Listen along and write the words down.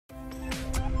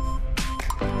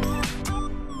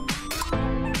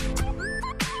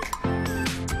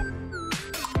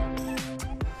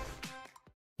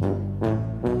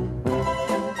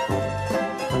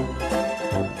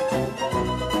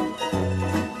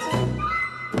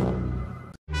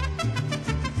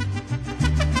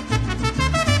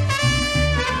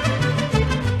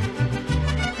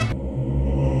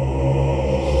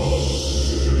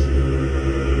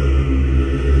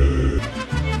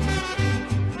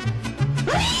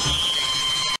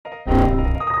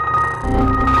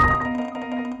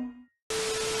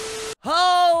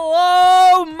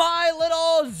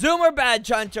badge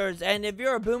hunters. And if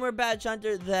you're a boomer badge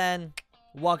hunter, then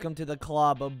welcome to the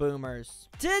club of boomers.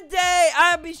 Today,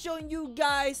 I'll be showing you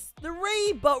guys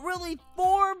 3, but really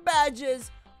 4 badges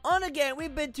on a game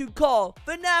we've been to call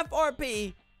FNAF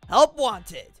RP Help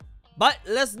Wanted. But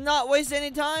let's not waste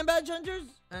any time, badge hunters,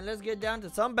 and let's get down to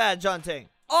some badge hunting.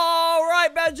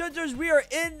 Alright, badge hunters, we are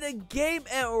in the game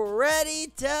and ready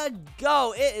to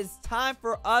go. It is time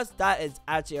for us. That is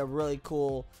actually a really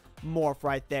cool morph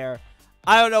right there.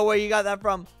 I don't know where you got that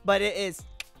from, but it is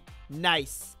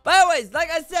nice. But anyways, like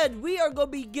I said, we are going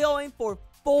to be going for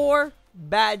 4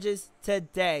 badges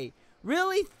today.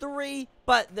 Really 3,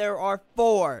 but there are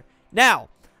 4. Now,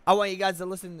 I want you guys to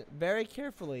listen very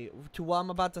carefully to what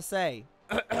I'm about to say.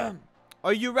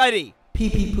 Are you ready? Pee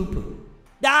pee poo poo.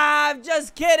 I'm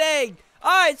just kidding.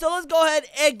 Alright, so let's go ahead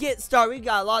and get started. We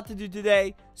got a lot to do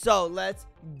today, so let's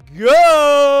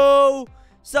go.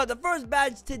 So the first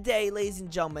badge today, ladies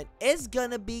and gentlemen, is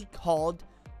gonna be called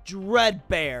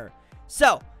Dreadbear.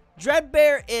 So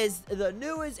Dreadbear is the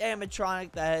newest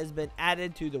animatronic that has been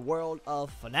added to the world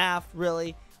of FNAF,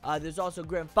 really. There's also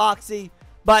Grim Foxy,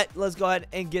 but let's go ahead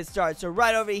and get started. So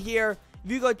right over here,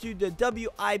 if you go to the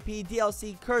WIP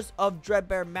DLC Curse of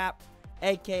Dreadbear map,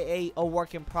 aka a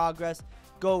work in progress,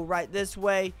 go right this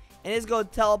way, and it's going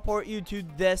to teleport you to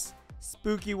this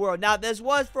spooky world. Now, this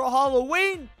was for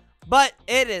Halloween, but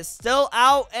it is still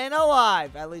out and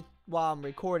alive, at least while I'm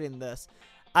recording this.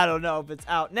 I don't know if it's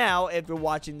out now, if you're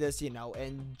watching this, you know,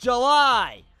 in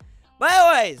July. But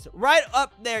anyways, right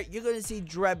up there, you're going to see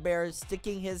Dreadbear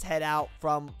sticking his head out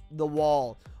from the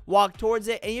wall. Walk towards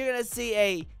it, and you're going to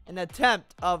see an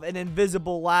attempt of an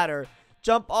invisible ladder.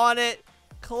 Jump on it,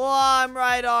 climb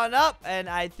right on up, and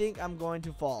I think I'm going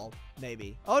to fall,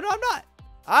 maybe. Oh, no, I'm not.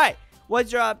 Alright,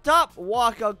 once you're up top,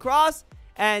 walk across,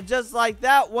 and just like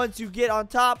that, once you get on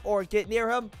top or get near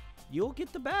him, you'll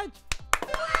get the badge.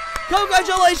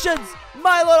 Congratulations,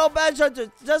 my little badge hunters.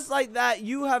 Just like that,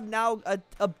 you have now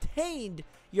obtained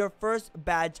your first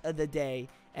badge of the day.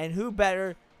 And who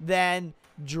better than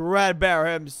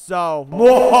Dreadbear himself?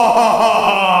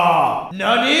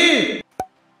 Nani?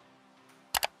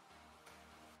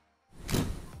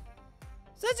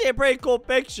 It's actually a pretty cool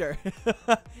picture.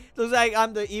 Looks like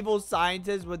I'm the evil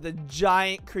scientist with the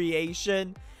giant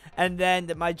creation. And then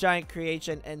my giant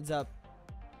creation ends up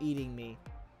eating me.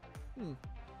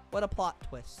 What a plot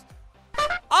twist.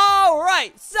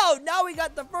 Alright, so now we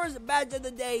got the first badge of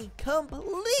the day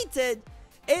completed.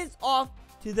 It's off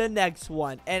to the next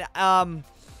one. And,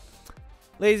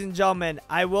 ladies and gentlemen,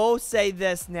 I will say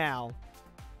this now.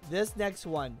 This next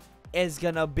one is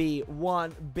gonna be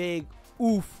one big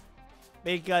oof,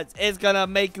 because it's gonna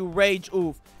make you rage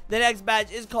oof. The next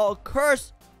badge is called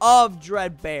Curse of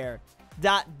Dreadbear. ...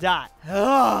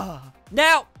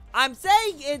 Now, I'm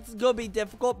saying it's gonna be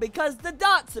difficult because the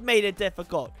dots made it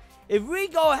difficult. If we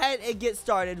go ahead and get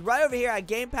started, right over here at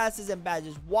Game Passes and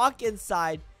Badges, walk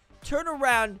inside, turn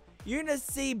around, you're gonna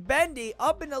see Bendy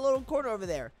up in the little corner over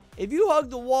there. If you hug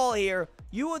the wall here,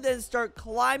 you will then start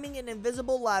climbing an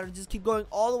invisible ladder. Just keep going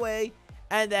all the way,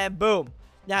 and then boom.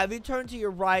 Now, if you turn to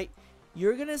your right,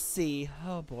 you're gonna see,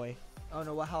 oh boy, I don't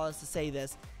know how else to say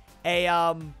this, a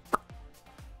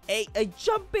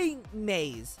jumping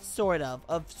maze, sort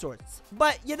of sorts.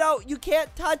 But, you know, you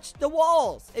can't touch the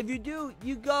walls. If you do,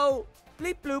 you go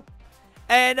bleep bloop.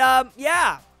 And,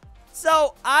 yeah.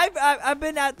 So, I've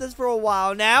been at this for a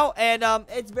while now, and,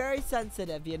 it's very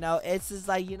sensitive, you know. It's just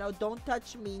like, you know, don't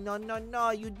touch me. No, no, no,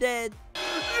 you did.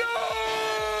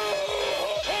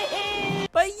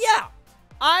 But, yeah.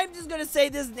 I'm just gonna say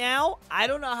this now. I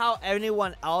don't know how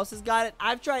anyone else has got it.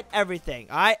 I've tried everything,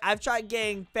 alright? I've tried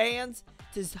getting fans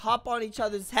to hop on each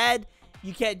other's head.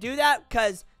 You can't do that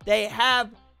because they have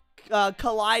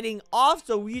colliding off,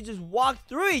 so you just walk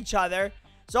through each other.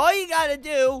 So all you gotta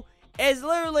do is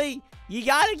literally, you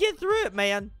gotta get through it,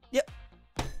 man. Yep.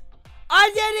 I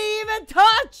didn't even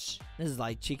touch! This is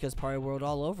like Chica's Party World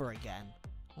all over again.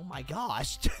 Oh my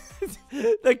gosh.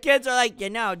 The kids are like,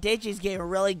 you know, Digi's getting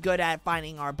really good at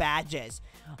finding our badges.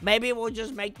 Maybe we'll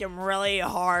just make them really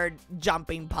hard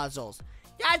jumping puzzles.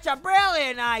 That's a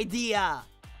brilliant idea.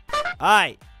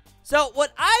 Alright. So,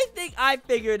 what I think I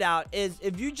figured out is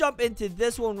if you jump into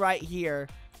this one right here,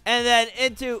 and then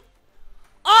into...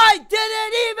 I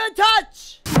didn't even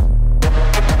touch!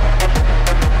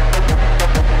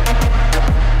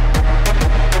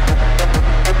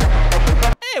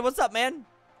 Hey, what's up, man?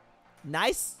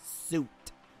 Nice suit.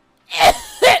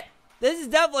 This is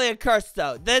definitely a curse,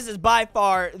 though. This is by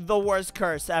far the worst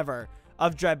curse ever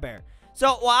of Dreadbear.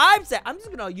 So, what I'm saying, I'm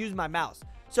just going to use my mouse.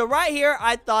 So, right here,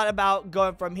 I thought about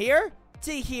going from here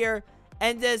to here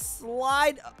and just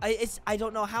slide. I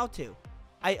don't know how to.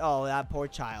 Oh, that poor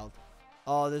child.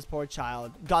 Oh, this poor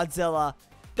child. Godzilla.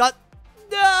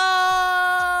 No!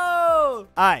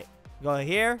 Alright. Go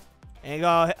here. And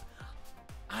go here.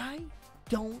 I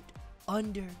don't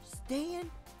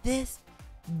understand this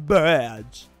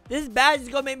badge. This badge is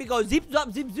gonna make me go zip,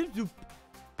 zop, zip, zip, zoop.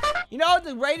 You know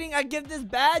the rating I give this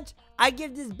badge? I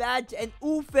give this badge an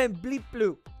oof and bleep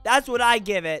bloop. That's what I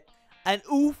give it. An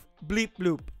oof, bleep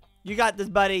bloop. You got this,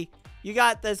 buddy. You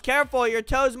got this. Careful, your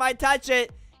toes might touch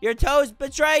it. Your toes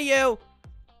betray you.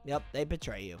 Yep, they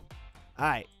betray you.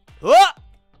 Alright.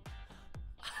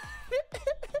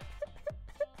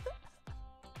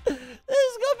 This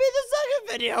is gonna be the second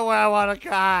video where I wanna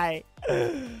cry.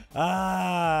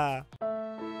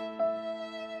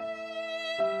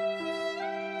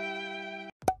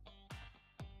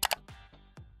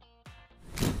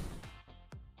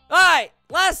 Alright,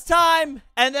 last time,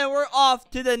 and then we're off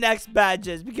to the next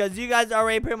badges because you guys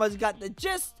already pretty much got the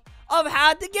gist of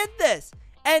how to get this.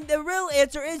 And the real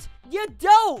answer is you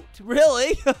don't,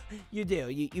 really. You do.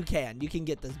 You can. You can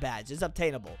get this badge. It's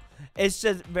obtainable. It's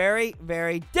just very,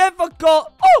 very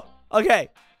difficult. Oh! Okay.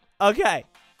 Okay.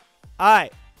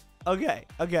 Alright. Okay.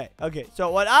 Okay. Okay.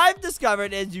 So what I've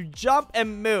discovered is you jump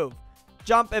and move.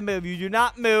 Jump and move. You do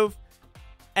not move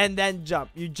and then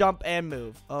jump. You jump and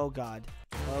move. Oh, God.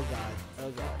 Oh, God. Oh,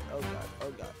 God. Oh, God.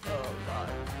 Oh, God.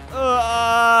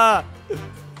 Oh, God.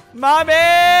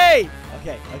 Mommy!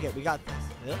 Okay. Okay. We got this.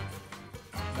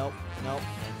 Nope. Nope.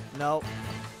 Nope.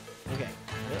 Okay.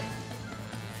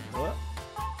 No!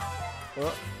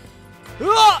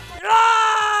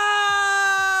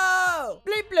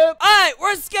 Bleep bloop. Alright,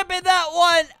 we're skipping that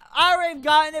one. I already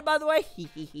gotten it, by the way.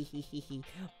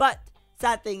 But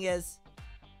sad thing is,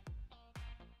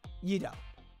 you don't.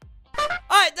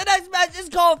 Alright, the next match is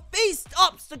called Feast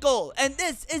Obstacle. And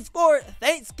this is for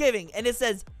Thanksgiving. And it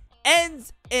says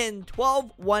ends in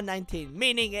 12/1/19,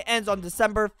 meaning it ends on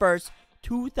December 1st,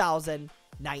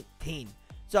 2019.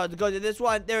 So to go to this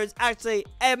one, there is actually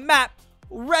a map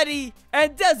ready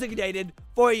and designated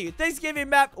for you. Thanksgiving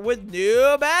map with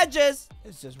new badges.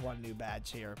 It's just one new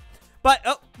badge here. But,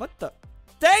 oh, what the?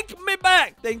 Take me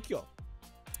back. Thank you.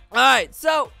 Alright,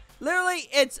 so literally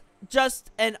it's just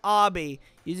an obby.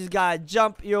 You just gotta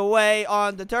jump your way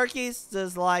on the turkeys,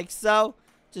 just like so.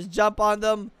 Just jump on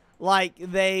them like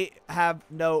they have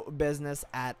no business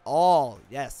at all.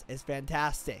 Yes, it's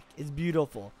fantastic. It's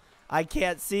beautiful. I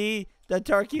can't see the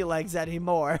turkey legs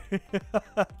anymore.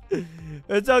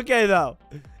 It's okay, though.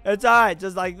 It's alright.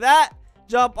 Just like that.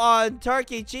 Jump on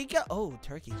Turkey Chica. Oh,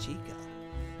 Turkey Chica.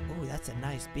 Oh, that's a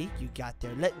nice beak you got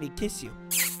there. Let me kiss you.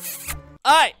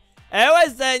 Alright.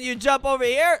 Anyways, then you jump over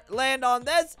here, land on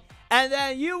this, and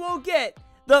then you will get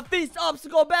the Feast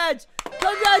Obstacle badge.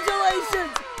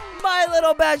 Congratulations, my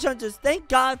little badge hunters. Thank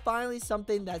God, finally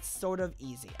something that's sort of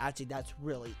easy. Actually, that's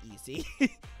really easy.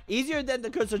 Easier than the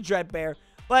Curse of Dreadbear.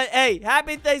 But hey,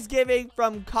 happy Thanksgiving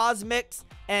from Cosmics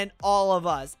and all of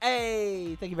us.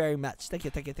 Hey, thank you very much. Thank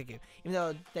you, thank you, thank you. Even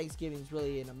though Thanksgiving is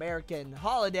really an American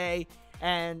holiday,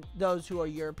 and those who are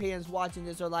Europeans watching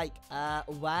this are like,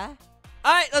 what?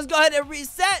 Alright, let's go ahead and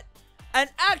reset. And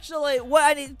actually, what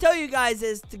I need to tell you guys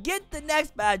is to get the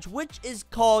next badge, which is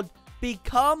called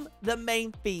Become the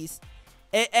Main Feast.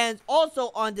 It ends also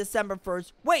on December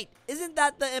 1st. Wait, isn't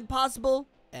that the impossible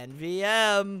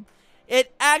NVM?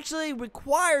 It actually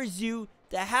requires you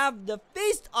to have the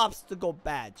Feast Obstacle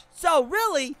badge. So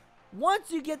really,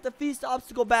 once you get the Feast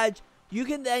Obstacle badge, you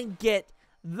can then get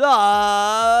the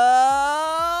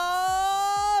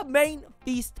Main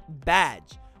Feast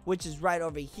badge, which is right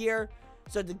over here.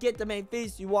 So to get the Main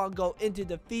Feast, you want to go into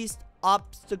the Feast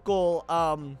Obstacle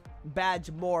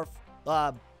badge morph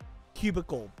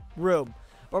cubicle room.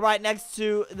 But right next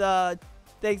to the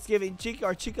Thanksgiving Chica,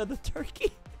 or Chica the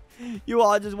turkey, you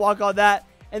all just walk on that,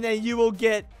 and then you will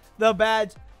get the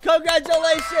badge.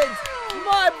 Congratulations,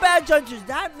 my badge hunters.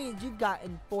 That means you've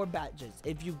gotten 4 badges.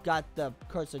 If you got the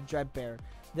Curse of Dreadbear,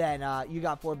 then you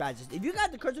got 4 badges. If you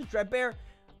got the Curse of Dreadbear,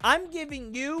 I'm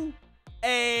giving you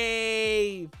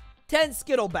a 10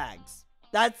 Skittle bags.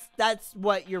 That's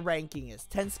what your ranking is.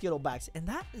 10 Skittle bags. And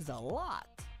that is a lot.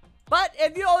 But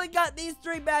if you only got these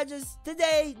 3 badges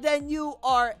today, then you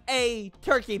are a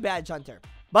turkey badge hunter.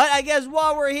 But I guess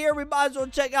while we're here, we might as well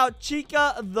check out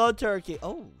Chica the turkey.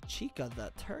 Oh, Chica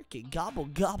the turkey. Gobble,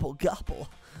 gobble, gobble.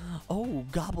 Oh,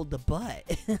 gobble the butt.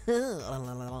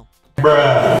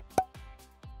 Bruh.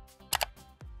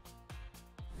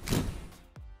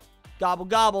 Gobble,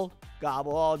 gobble.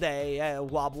 Gobble all day, and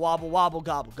wobble, wobble, wobble,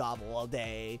 gobble, gobble all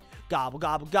day. Gobble,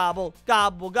 gobble, gobble,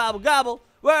 gobble, gobble, gobble.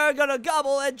 We're gonna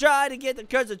gobble and try to get the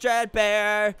Curse of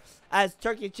Dreadbear as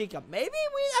Turkey Chica. Maybe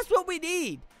that's what we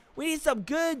need. We need some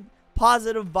good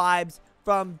positive vibes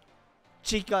from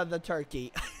Chica the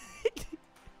turkey.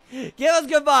 Give us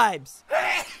good vibes.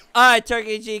 Alright,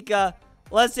 Turkey Chica.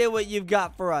 Let's see what you've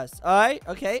got for us. Alright,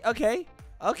 okay.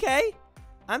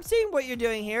 I'm seeing what you're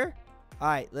doing here.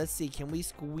 Alright, let's see. Can we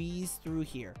squeeze through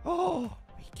here? Oh,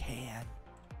 we can.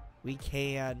 We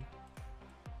can.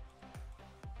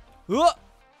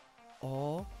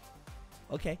 Oh.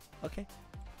 Okay.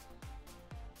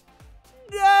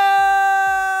 No!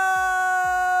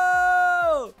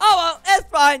 Oh, well, it's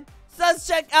fine. So let's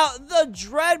check out the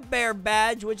Dreadbear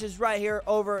badge, which is right here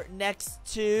over next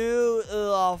to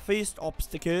Feast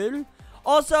Obstacle.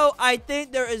 Also, I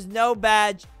think there is no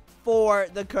badge for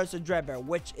the Curse of Dreadbear,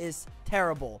 which is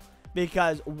terrible.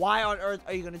 Because why on earth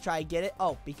are you going to try and get it?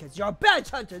 Oh, because you're a badge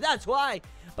hunter. That's why.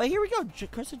 But here we go.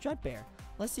 Curse of Dreadbear.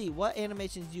 Let's see what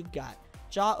animations you've got.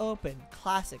 Jaw open.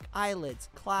 Classic. Eyelids.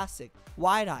 Classic.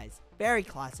 Wide eyes. Very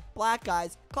classic. Black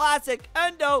eyes. Classic.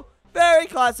 Endo. Very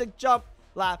classic. Jump.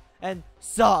 Laugh. And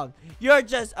song. You're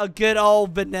just a good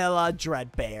old vanilla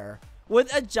Dreadbear.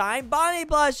 With a giant Bonnie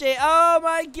plushie. Oh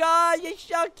my god. You're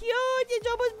so cute. It's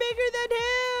almost bigger than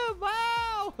him.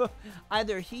 Wow.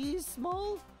 Either he's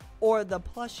small or the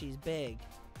plushie's big.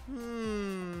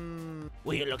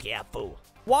 What are you looking at, fool?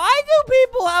 Why do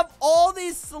people have all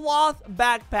these sloth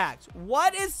backpacks?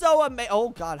 What is so amazing? Oh,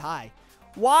 God, hi.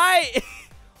 Why?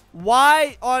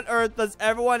 Why on earth does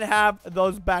everyone have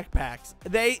those backpacks?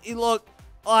 They look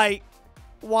like...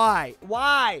 Why?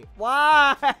 Why?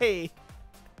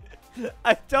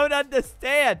 I don't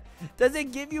understand. Does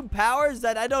it give you powers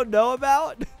that I don't know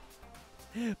about?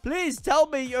 Please tell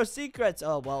me your secrets.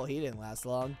 Oh, well, he didn't last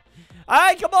long. All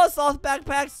right, come on, sloth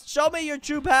backpacks. Show me your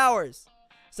true powers.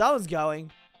 Someone's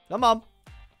going. Come on.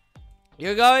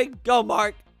 You're going? Go,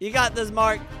 Mark. You got this,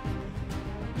 Mark.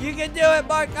 You can do it,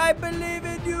 Mark. I believe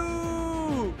in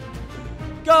you.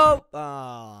 Go.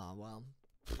 Oh, well.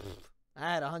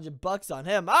 I had $100 on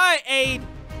him. All right, Aid.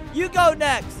 You go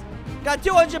next. Got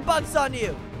 $200 on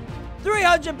you.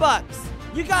 $300.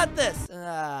 You got this.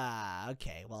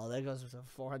 Okay. Well, there goes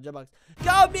 $400.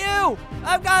 Go, Mew.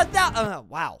 I've got that.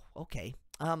 Wow. Okay.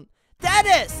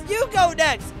 Dennis, you go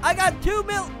next. I got $2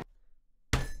 million.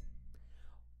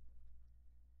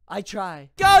 I try.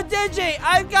 Go, Digi.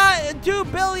 I've got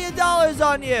 $2 billion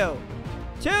on you.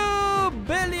 $2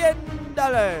 billion.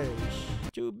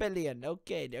 $2 billion.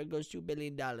 Okay, there goes $2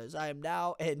 billion. I am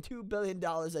now in $2 billion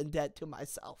in debt to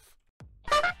myself.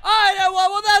 Alright,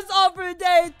 everyone, well, that's all for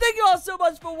today. Thank you all so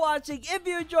much for watching. If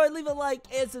you enjoyed, leave a like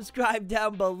and subscribe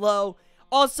down below.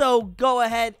 Also, go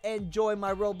ahead and join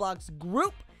my Roblox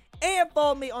group and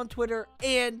follow me on Twitter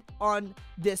and on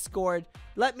Discord.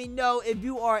 Let me know if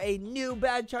you are a new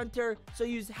badge hunter, so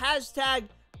use hashtag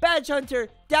badge hunter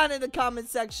down in the comment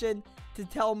section to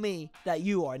tell me that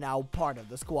you are now part of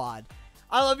the squad.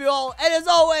 I love you all, and as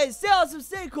always, stay awesome,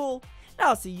 stay cool, and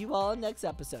I'll see you all in the next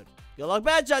episode. Good luck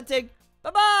badge hunting.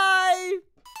 Bye-bye!